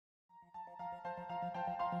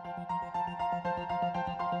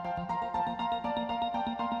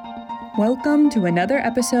Welcome to another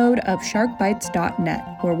episode of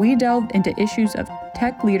SharkBites.net, where we delve into issues of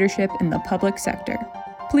tech leadership in the public sector.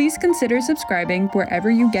 Please consider subscribing wherever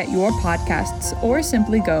you get your podcasts, or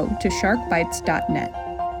simply go to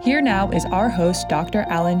SharkBites.net. Here now is our host, Dr.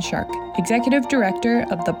 Alan Shark, Executive Director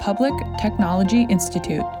of the Public Technology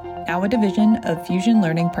Institute, now a division of Fusion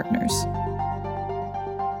Learning Partners.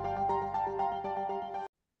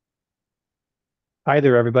 Hi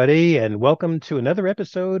there, everybody, and welcome to another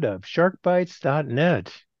episode of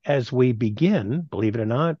SharkBites.net as we begin, believe it or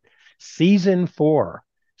not, Season 4.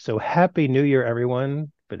 So happy New Year,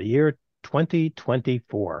 everyone, for the year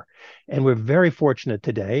 2024. And we're very fortunate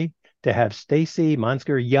today to have Stacey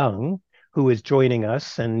Mansker-Young, who is joining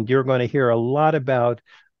us, and you're going to hear a lot about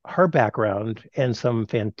her background and some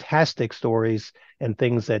fantastic stories and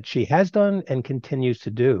things that she has done and continues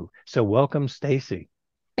to do. So welcome, Stacey.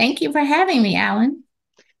 Thank you for having me, Alan.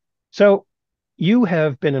 So you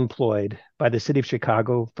have been employed by the City of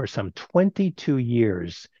Chicago for some 22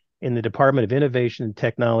 years in the Department of Innovation and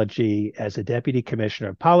Technology as a Deputy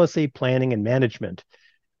Commissioner of Policy, Planning, and Management.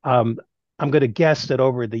 I'm going to guess that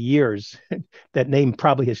over the years, that name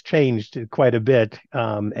probably has changed quite a bit,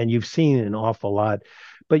 and you've seen an awful lot.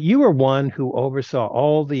 But you were one who oversaw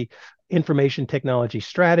all the information technology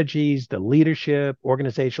strategies, the leadership,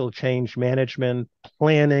 organizational change management,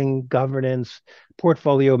 planning, governance,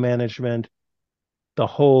 portfolio management, the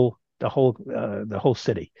whole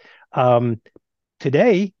city.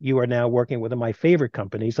 Today, you are now working with one of my favorite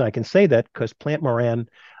companies. And I can say that because Plante Moran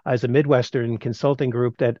is a Midwestern consulting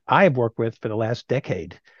group that I've worked with for the last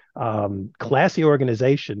decade. Classy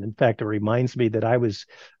organization. In fact, it reminds me that I was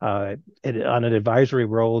on an advisory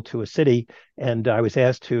role to a city, and I was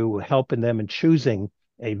asked to help in them in choosing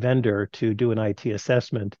a vendor to do an IT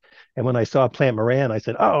assessment. And when I saw Plante Moran, I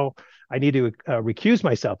said, "Oh, I need to recuse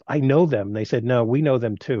myself. I know them." And they said, "No, we know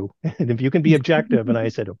them too. And if you can be objective." And I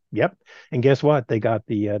said, "Yep." And guess what? They got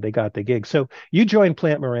the gig. So you joined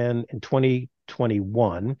Plante Moran in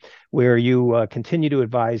 2021, where you continue to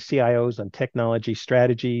advise CIOs on technology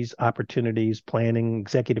strategies, opportunities, planning,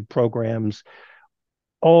 executive programs,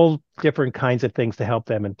 all different kinds of things to help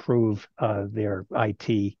them improve their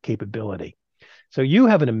IT capability. So you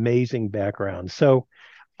have an amazing background. So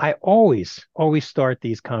I always start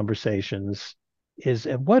these conversations is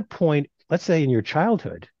at what point, let's say in your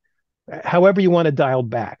childhood, however you want to dial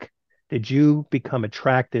back, did you become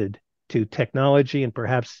attracted to technology and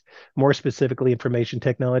perhaps more specifically information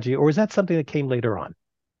technology, or was that something that came later on?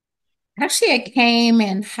 Actually, it came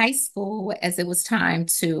in high school as it was time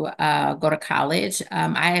to go to college.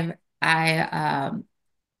 I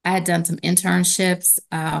had done some internships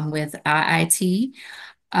with IIT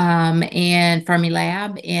and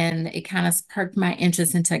Fermilab, and it kind of perked my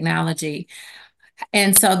interest in technology.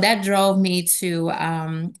 And so that drove me to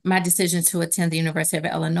my decision to attend the University of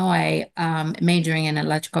Illinois, majoring in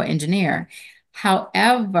electrical engineer.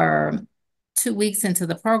 However, 2 weeks into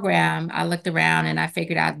the program, I looked around and I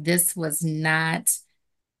figured out this was not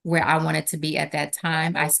where I wanted to be at that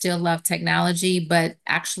time. I still love technology, but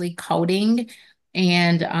actually coding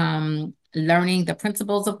and learning the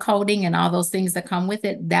principles of coding and all those things that come with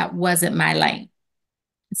it, that wasn't my lane.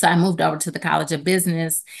 So I moved over to the College of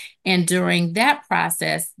Business. And during that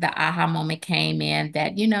process, the aha moment came in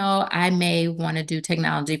that, I may want to do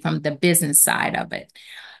technology from the business side of it.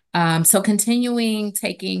 So continuing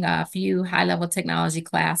taking a few high-level technology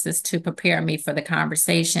classes to prepare me for the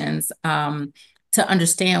conversations, to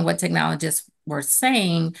understand what technologists were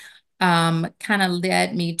saying, kind of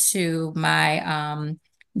led me to my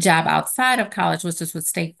job outside of college, which was with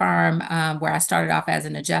State Farm, where I started off as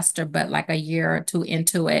an adjuster, but like a year or two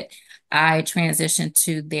into it, I transitioned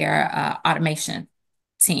to their automation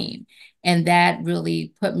team. And that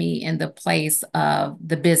really put me in the place of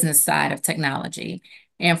the business side of technology.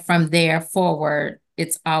 And from there forward,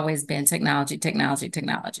 it's always been technology, technology,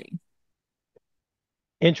 technology.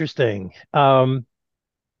 Interesting.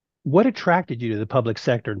 What attracted you to the public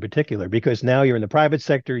sector in particular? Because now you're in the private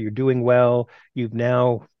sector, you're doing well, you've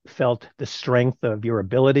now felt the strength of your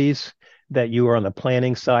abilities, that you are on the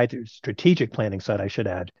planning side, strategic planning side, I should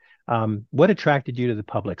add. What attracted you to the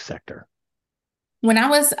public sector? When I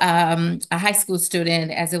was a high school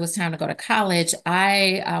student, as it was time to go to college,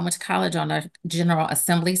 I went to college on a General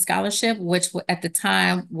Assembly scholarship, which at the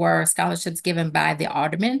time were scholarships given by the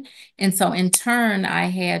alderman. And so in turn, I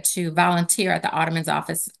had to volunteer at the alderman's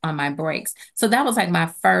office on my breaks. So that was like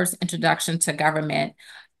my first introduction to government.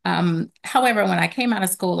 However, when I came out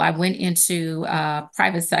of school, I went into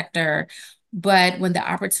private sector But when the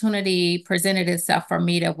opportunity presented itself for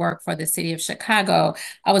me to work for the city of Chicago,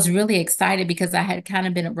 I was really excited because I had kind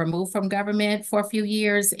of been removed from government for a few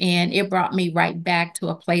years, and it brought me right back to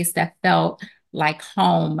a place that felt like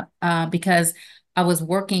home, because I was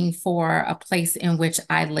working for a place in which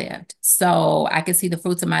I lived. So I could see the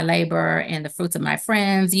fruits of my labor and the fruits of my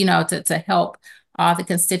friends, to help all the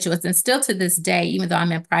constituents. And still to this day, even though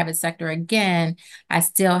I'm in private sector again, I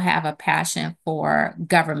still have a passion for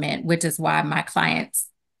government, which is why my clients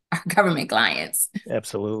are government clients.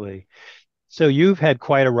 Absolutely. So you've had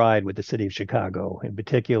quite a ride with the city of Chicago in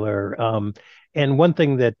particular. And one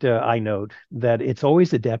thing that I note that it's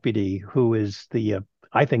always the deputy who is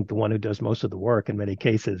I think, the one who does most of the work in many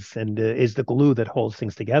cases and is the glue that holds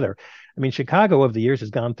things together. I mean, Chicago over the years has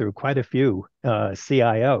gone through quite a few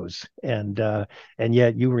CIOs, and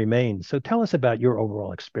yet you remain. So tell us about your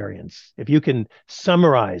overall experience, if you can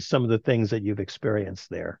summarize some of the things that you've experienced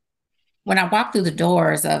there. When I walked through the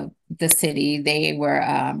doors of the city, they were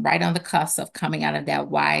right on the cusp of coming out of that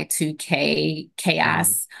Y2K Mm.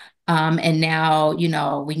 chaos. And now,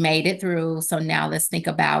 we made it through. So now let's think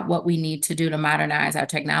about what we need to do to modernize our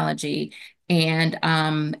technology. And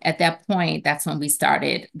at that point, that's when we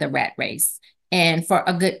started the rat race. And for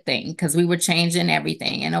a good thing, because we were changing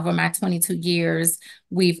everything. And over my 22 years,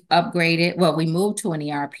 we've upgraded, well, we moved to an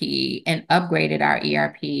ERP and upgraded our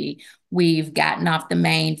ERP. We've gotten off the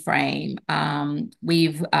mainframe.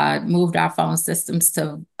 We've moved our phone systems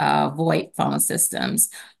to VoIP phone systems.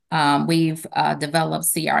 We've developed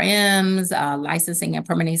CRMs, licensing and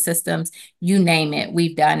permitting systems, you name it.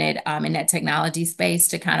 We've done it in that technology space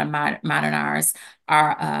to kind of modernize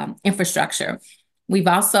our infrastructure. We've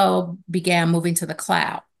also began moving to the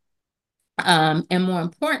cloud. And more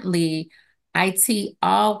importantly, IT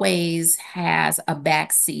always has a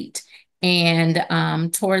back seat.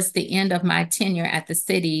 And towards the end of my tenure at the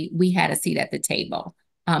city, we had a seat at the table,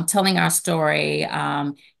 telling our story,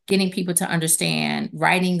 getting people to understand,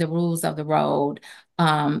 writing the rules of the road.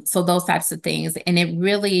 So those types of things. And it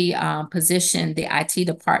really positioned the IT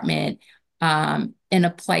department in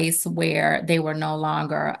a place where they were no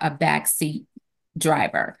longer a backseat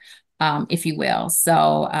driver, if you will.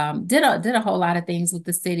 So did a whole lot of things with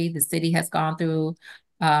the city. The city has gone through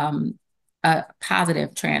a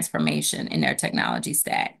positive transformation in their technology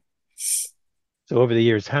stack. So over the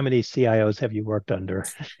years, how many CIOs have you worked under?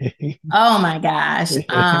 Oh my gosh.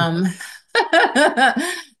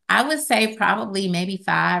 I would say probably maybe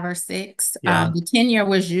 5 or 6. Yeah. The tenure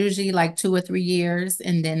was usually like 2 or 3 years,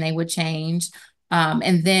 and then they would change.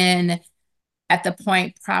 And then at the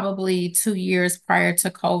point, probably 2 years prior to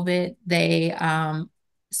COVID, they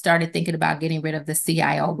started thinking about getting rid of the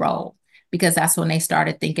CIO role, because that's when they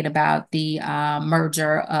started thinking about the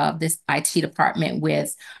merger of this IT department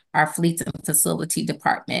with our fleets and facility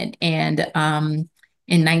department. And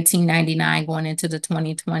in 1999, going into the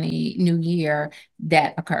 2020 new year,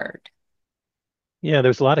 that occurred. Yeah,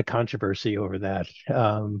 there's a lot of controversy over that.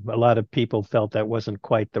 A lot of people felt that wasn't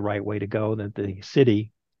quite the right way to go, that the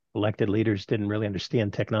city elected leaders didn't really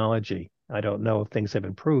understand technology. I don't know if things have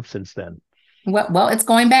improved since then. Well, it's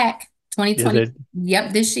going back. Is 2020. it?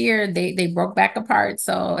 Yep, this year they broke back apart,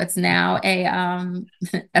 so it's now a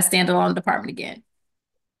a standalone department again.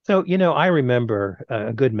 So, I remember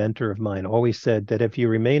a good mentor of mine always said that if you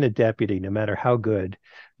remain a deputy, no matter how good,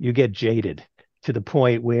 you get jaded to the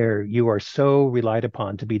point where you are so relied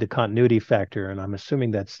upon to be the continuity factor. And I'm assuming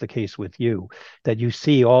that's the case with you, that you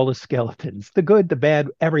see all the skeletons, the good, the bad,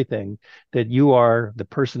 everything, that you are the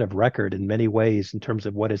person of record in many ways in terms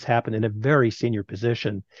of what has happened in a very senior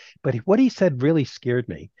position. But what he said really scared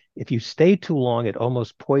me. If you stay too long, it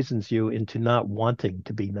almost poisons you into not wanting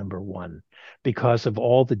to be number one because of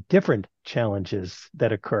all the different challenges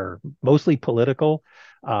that occur, mostly political,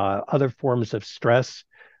 other forms of stress.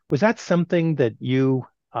 Was that something that you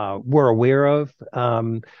were aware of?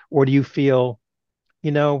 Or do you feel,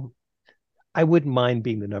 you know, I wouldn't mind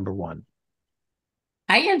being the number one?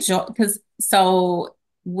 I enjoy, because so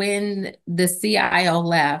when the CIO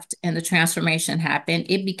left and the transformation happened,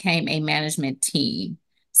 it became a management team.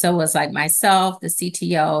 So it was like myself, the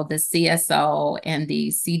CTO, the CSO, and the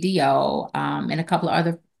CDO, and a couple of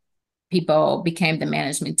other people became the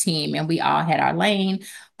management team, and we all had our lane.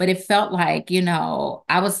 But it felt like,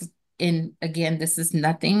 I was in, again, this is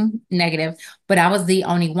nothing negative, but I was the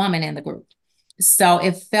only woman in the group. So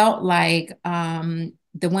it felt like the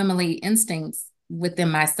womanly instincts within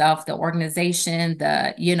myself, the organization,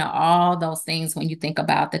 all those things, when you think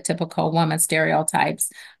about the typical woman stereotypes,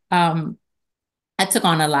 I took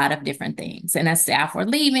on a lot of different things. And as staff were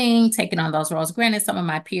leaving, taking on those roles, granted, some of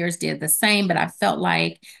my peers did the same, but I felt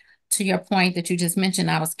like to your point that you just mentioned,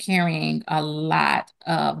 I was carrying a lot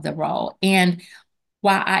of the role. And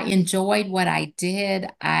while I enjoyed what I did,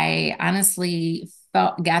 I honestly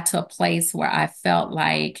got to a place where I felt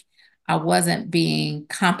like I wasn't being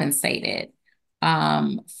compensated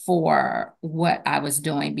for what I was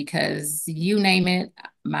doing, because you name it,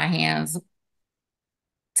 my hands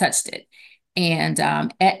touched it. And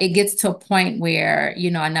it gets to a point where,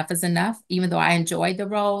 enough is enough. Even though I enjoyed the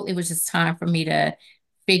role, it was just time for me to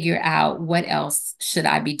figure out what else should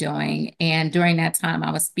I be doing. And during that time,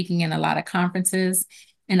 I was speaking in a lot of conferences,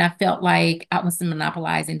 and I felt like I was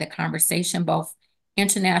monopolizing the conversation, both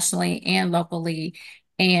internationally and locally.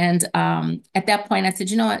 And at that point, I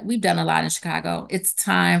said, you know what? We've done a lot in Chicago. It's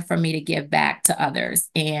time for me to give back to others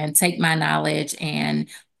and take my knowledge and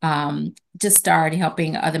just start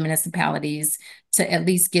helping other municipalities to at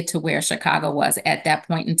least get to where Chicago was at that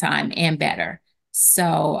point in time and better.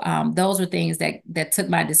 So those were things that took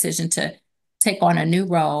my decision to take on a new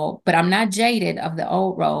role. But I'm not jaded of the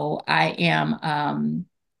old role. I am. I'm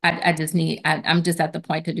just at the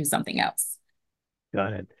point to do something else.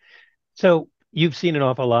 Got it. So you've seen an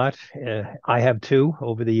awful lot. I have too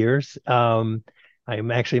over the years. I'm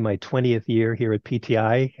actually my 20th year here at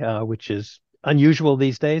PTI, which is unusual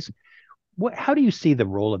these days. How do you see the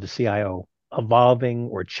role of the CIO evolving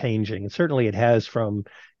or changing? And certainly it has from,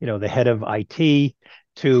 the head of IT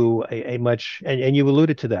to a much, and you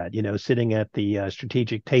alluded to that, sitting at the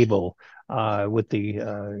strategic table with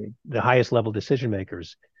the highest level decision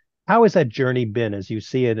makers. How has that journey been as you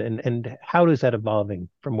see it, and how is that evolving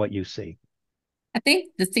from what you see? I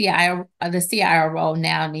think the CIO role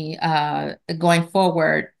now going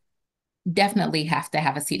forward definitely have to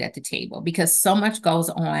have a seat at the table, because so much goes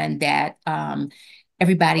on that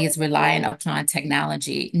everybody is relying upon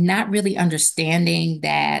technology, not really understanding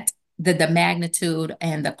that the magnitude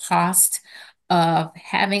and the cost of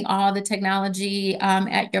having all the technology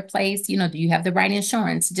at your place. Do you have the right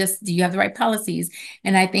insurance? Just do you have the right policies?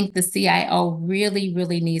 And I think the CIO really,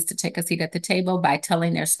 really needs to take a seat at the table by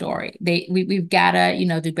telling their story. We've got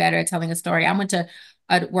to, do better at telling a story. I went to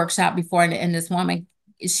a workshop before, and this woman,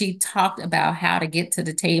 she talked about how to get to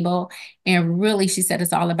the table. And really, she said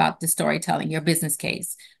it's all about the storytelling, your business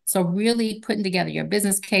case. So really putting together your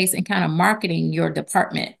business case and kind of marketing your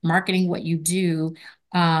department, marketing what you do,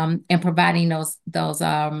 and providing those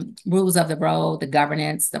rules of the road, the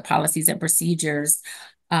governance, the policies and procedures.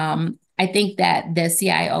 I think that the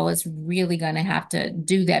CIO is really going to have to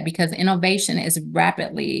do that, because innovation is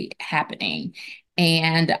rapidly happening,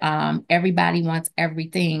 and everybody wants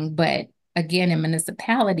everything. But again, in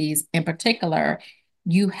municipalities in particular,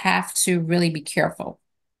 you have to really be careful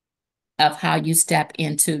of how you step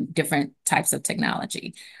into different types of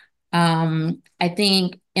technology. I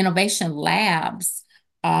think innovation labs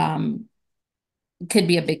could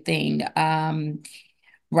be a big thing.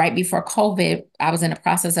 Right before COVID, I was in the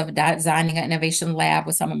process of designing an innovation lab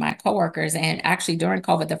with some of my coworkers. And actually during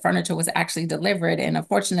COVID, the furniture was actually delivered. And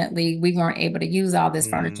unfortunately, we weren't able to use all this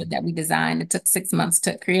furniture that we designed. It took 6 months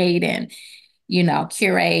to create and,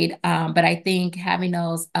 curate. But I think having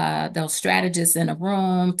those strategists in a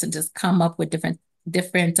room to just come up with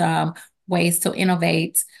different ways to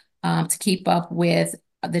innovate, to keep up with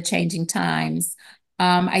the changing times.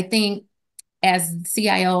 I think as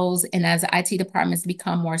CIOs and as IT departments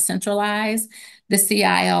become more centralized, the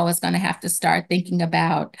CIO is going to have to start thinking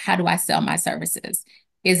about, how do I sell my services?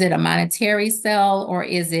 Is it a monetary sell, or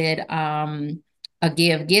is it a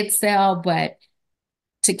get sell? But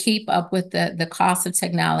to keep up with the cost of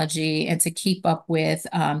technology and to keep up with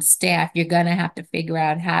staff, you're going to have to figure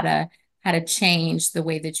out how to change the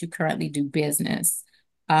way that you currently do business.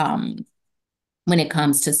 When it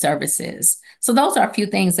comes to services. So those are a few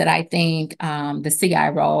things that I think the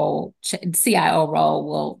CIO role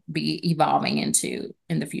will be evolving into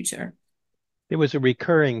in the future. There was a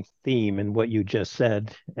recurring theme in what you just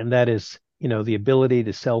said, and that is, the ability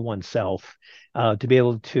to sell oneself, to be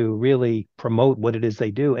able to really promote what it is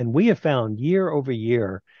they do. And we have found year over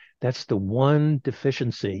year, that's the one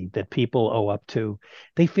deficiency that people owe up to.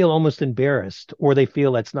 They feel almost embarrassed, or they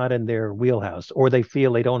feel that's not in their wheelhouse, or they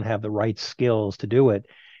feel they don't have the right skills to do it.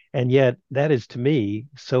 And yet that is, to me,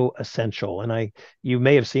 so essential. And you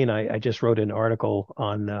may have seen, I just wrote an article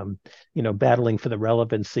on, battling for the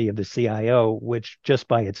relevancy of the CIO, which just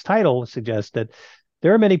by its title suggests that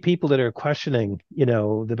there are many people that are questioning,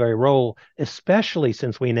 the very role, especially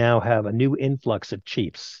since we now have a new influx of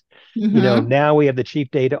chiefs. Now we have the chief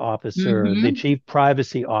data officer, the chief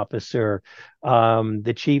privacy officer,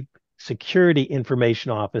 the chief security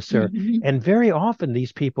information officer, and very often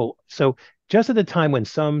these people. So just at the time when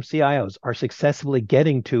some CIOs are successfully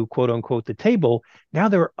getting to quote unquote the table, now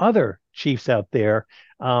there are other chiefs out there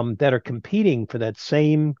that are competing for that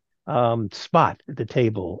same spot at the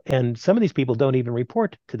table. And some of these people don't even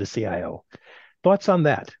report to the CIO. Thoughts on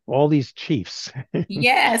that? All these chiefs.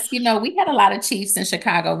 Yes, we had a lot of chiefs in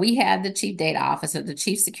Chicago. We had the chief data officer, the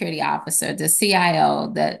chief security officer, the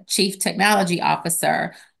CIO, the chief technology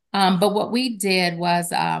officer. But what we did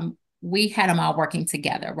was we had them all working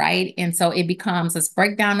together, right? And so it becomes, let's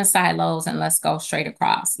break down the silos and let's go straight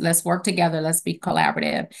across. Let's work together. Let's be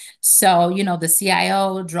collaborative. So, the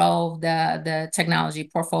CIO drove the technology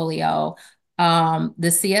portfolio. The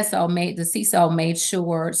CISO made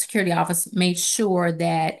sure, security office made sure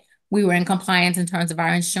that we were in compliance in terms of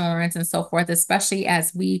our insurance and so forth, especially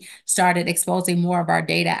as we started exposing more of our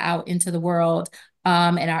data out into the world,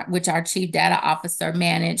 which our chief data officer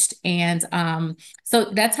managed. And so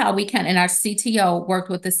that's how and our CTO worked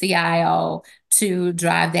with the CIO to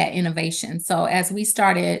drive that innovation. So as we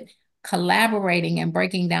started collaborating and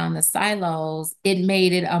breaking down the silos, it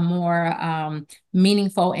made it a more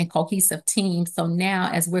meaningful and cohesive team. So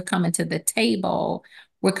now as we're coming to the table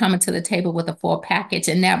with a full package,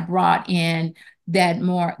 and that brought in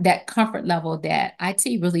that comfort level that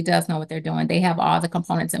IT really does know what they're doing. They have all the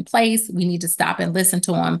components in place. We need to stop and listen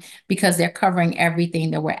to them because they're covering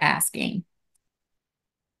everything that we're asking.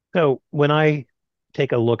 So when I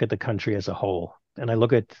take a look at the country as a whole, and I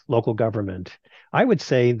look at local government, I would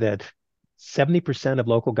say that 70% of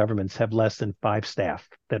local governments have less than 5 staff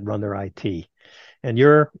that run their IT. And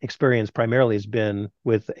your experience primarily has been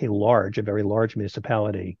with a very large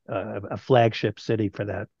municipality, a flagship city for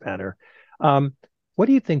that matter. What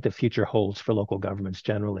do you think the future holds for local governments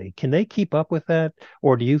generally? Can they keep up with that?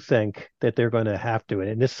 Or do you think that they're going to have to,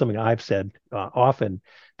 and this is something I've said often,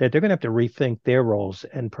 that they're going to have to rethink their roles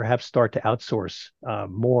and perhaps start to outsource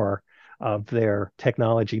more of their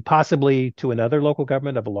technology, possibly to another local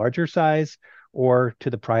government of a larger size or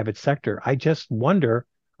to the private sector? I just wonder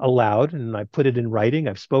aloud, and I put it in writing,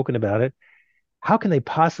 I've spoken about it. How can they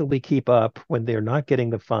possibly keep up when they're not getting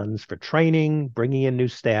the funds for training, bringing in new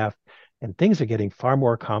staff, and things are getting far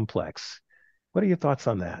more complex? What are your thoughts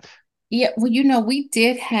on that? Yeah, well,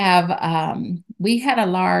 we had a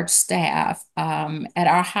large staff. At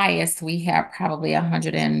our highest, we had probably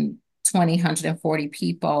 120, 140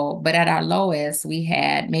 people, but at our lowest, we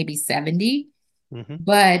had maybe 70. Mm-hmm.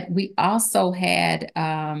 But we also had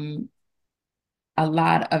a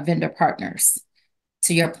lot of vendor partners,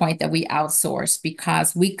 to your point, that we outsourced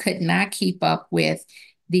because we could not keep up with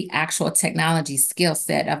the actual technology skill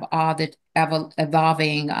set of all the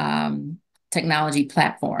evolving technology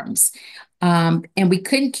platforms. And we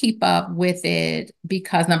couldn't keep up with it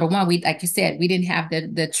because, number one, like you said, we didn't have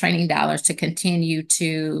the training dollars to continue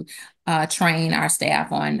to train our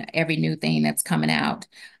staff on every new thing that's coming out.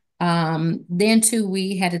 Then two,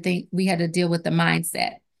 we had to deal with the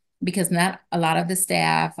mindset because not a lot of the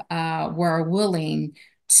staff were willing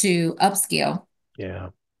to upskill. Yeah.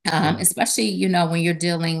 Especially, when you're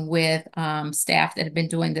dealing with staff that have been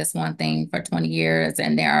doing this one thing for 20 years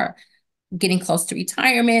and they're getting close to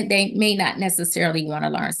retirement, they may not necessarily want to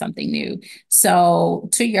learn something new. So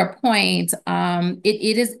to your point,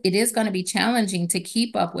 it is going to be challenging to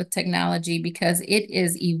keep up with technology because it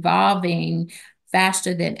is evolving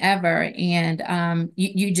faster than ever, and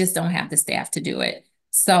you just don't have the staff to do it.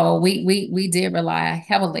 So we did rely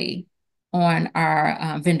heavily on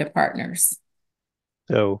our vendor partners.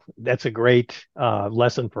 So that's a great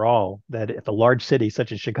lesson for all, that if a large city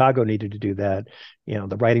such as Chicago needed to do that,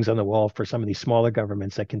 the writing's on the wall for some of these smaller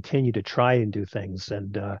governments that continue to try and do things.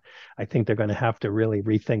 And I think they're going to have to really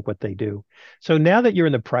rethink what they do. So now that you're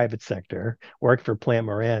in the private sector, work for Plante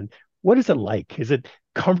Moran, what is it like? Is it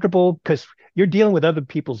comfortable? Because you're dealing with other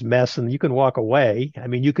people's mess and you can walk away. I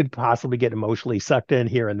mean, you could possibly get emotionally sucked in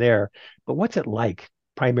here and there, but what's it like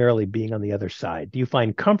primarily being on the other side? Do you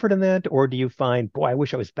find comfort in that, or do you find, boy, I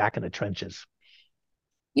wish I was back in the trenches?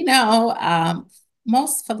 You know,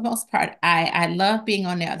 for the most part, I love being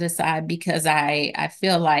on the other side because I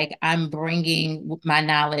feel like I'm bringing my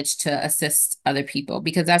knowledge to assist other people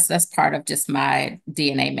because that's part of just my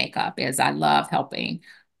DNA makeup is I love helping.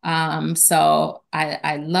 So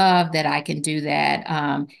I love that I can do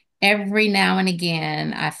that. Every now and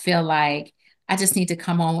again, I feel like I just need to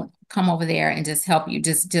come over there and just help you,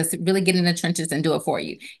 just really get in the trenches and do it for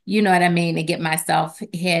you. You know what I mean? And get myself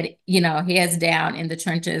heads down in the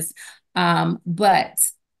trenches. But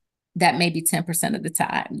that may be 10% of the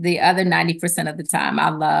time. The other 90% of the time, I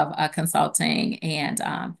love consulting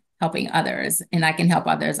and helping others, and I can help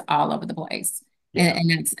others all over the place. Yeah.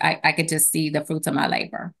 And I could just see the fruits of my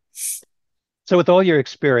labor. So with all your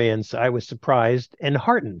experience, I was surprised and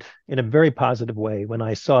heartened in a very positive way when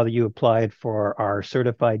I saw that you applied for our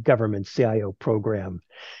certified government CIO program.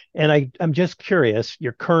 And I'm just curious,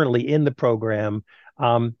 you're currently in the program.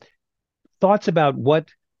 Um, Thoughts about what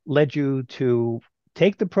led you to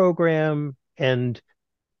take the program and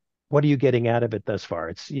what are you getting out of it thus far?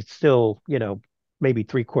 It's still, maybe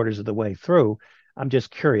three-quarters of the way through. I'm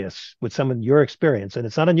just curious with some of your experience, and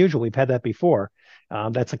it's not unusual. We've had that before.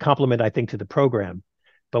 That's a compliment, I think, to the program.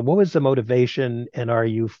 But what was the motivation, and are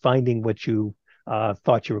you finding what you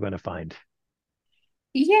thought you were going to find?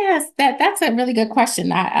 Yes, that's a really good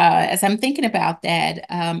question. As I'm thinking about that,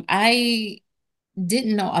 I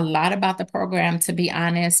didn't know a lot about the program, to be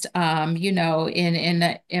honest. In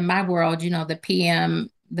my world,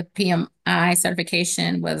 the PMI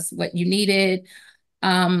certification was what you needed.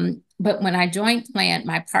 But when I joined Plant,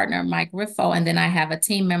 my partner, Mike Riffo, and then I have a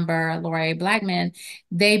team member, Lori Blackman,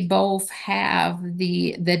 they both have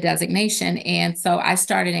the designation. And so I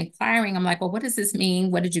started inquiring. I'm like, well, what does this mean?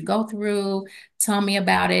 What did you go through? Tell me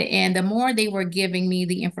about it. And the more they were giving me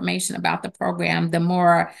the information about the program, the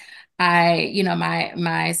more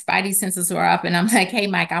my spidey senses were up and I'm like, hey,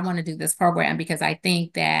 Mike, I want to do this program because I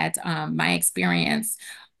think that my experience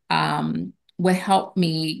would help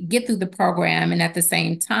me get through the program. And at the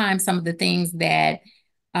same time, some of the things that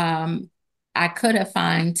um, I could have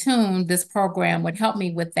fine-tuned, this program would help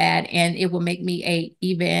me with that. And it will make me a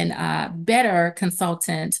even better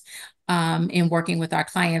consultant in working with our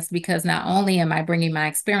clients, because not only am I bringing my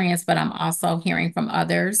experience, but I'm also hearing from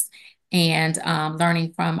others and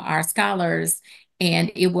learning from our scholars.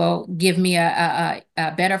 And it will give me a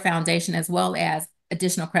better foundation as well as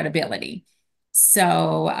additional credibility.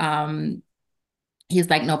 So he's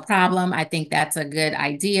like, no problem. I think that's a good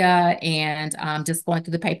idea. And just going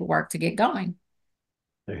through the paperwork to get going.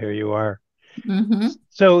 So here you are. Mm-hmm.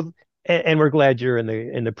 So, and we're glad you're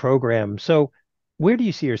in the program. So, where do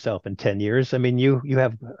you see yourself in 10 years? I mean, you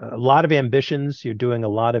have a lot of ambitions. You're doing a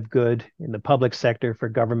lot of good in the public sector for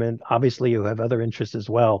government. Obviously, you have other interests as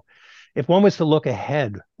well. If one was to look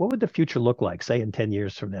ahead, what would the future look like, say, in 10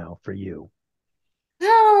 years from now for you?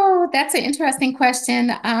 Oh, that's an interesting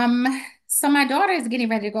question. So my daughter is getting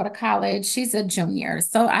ready to go to college. She's a junior.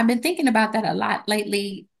 So I've been thinking about that a lot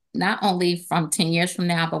lately, not only from 10 years from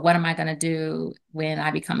now, but what am I going to do when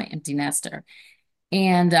I become an empty nester?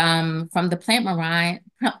 And from the Plant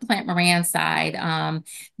Moran side,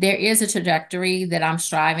 there is a trajectory that I'm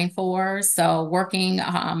striving for. So working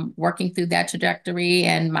through that trajectory,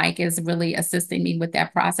 and Mike is really assisting me with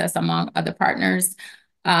that process among other partners.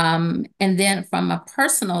 And then from a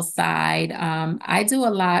personal side, I do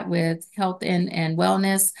a lot with health and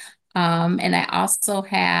wellness. And I also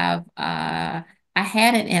I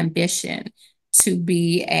had an ambition to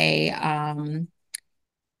be a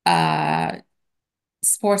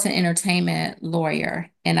sports and entertainment lawyer.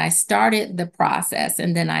 And I started the process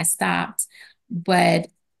and then I stopped, but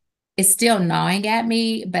it's still gnawing at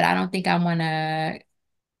me, but I don't think I want to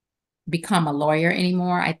become a lawyer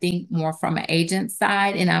anymore. I think more from an agent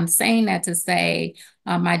side. And I'm saying that to say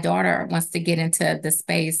my daughter wants to get into the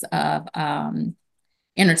space of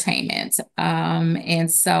entertainment.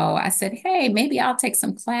 And so I said, hey, maybe I'll take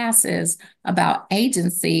some classes about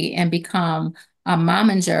agency and become a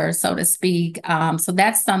momager, so to speak. So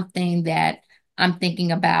that's something that I'm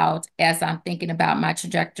thinking about as I'm thinking about my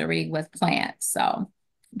trajectory with Plant. So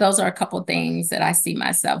those are a couple of things that I see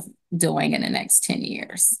myself doing in the next 10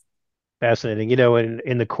 years. Fascinating.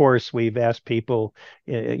 In the course, we've asked people,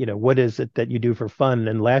 what is it that you do for fun?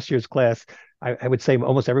 And last year's class, I would say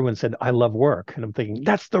almost everyone said, I love work. And I'm thinking,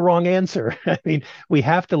 that's the wrong answer. I mean, we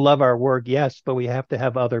have to love our work, yes, but we have to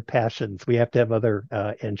have other passions. We have to have other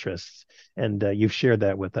interests. And you've shared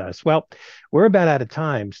that with us. Well, we're about out of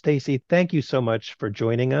time. Stacey, thank you so much for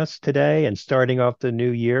joining us today and starting off the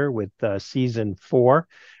new year with season 4.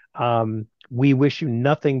 We wish you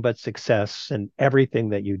nothing but success in everything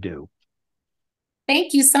that you do.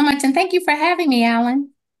 Thank you so much. And thank you for having me,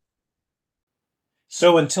 Alan.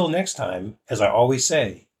 So until next time, as I always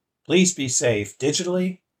say, please be safe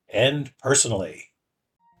digitally and personally.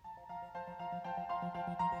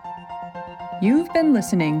 You've been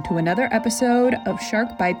listening to another episode of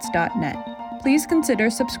sharkbites.net. Please consider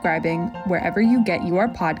subscribing wherever you get your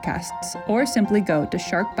podcasts or simply go to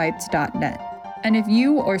sharkbites.net. And if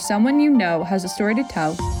you or someone you know has a story to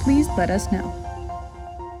tell, please let us know.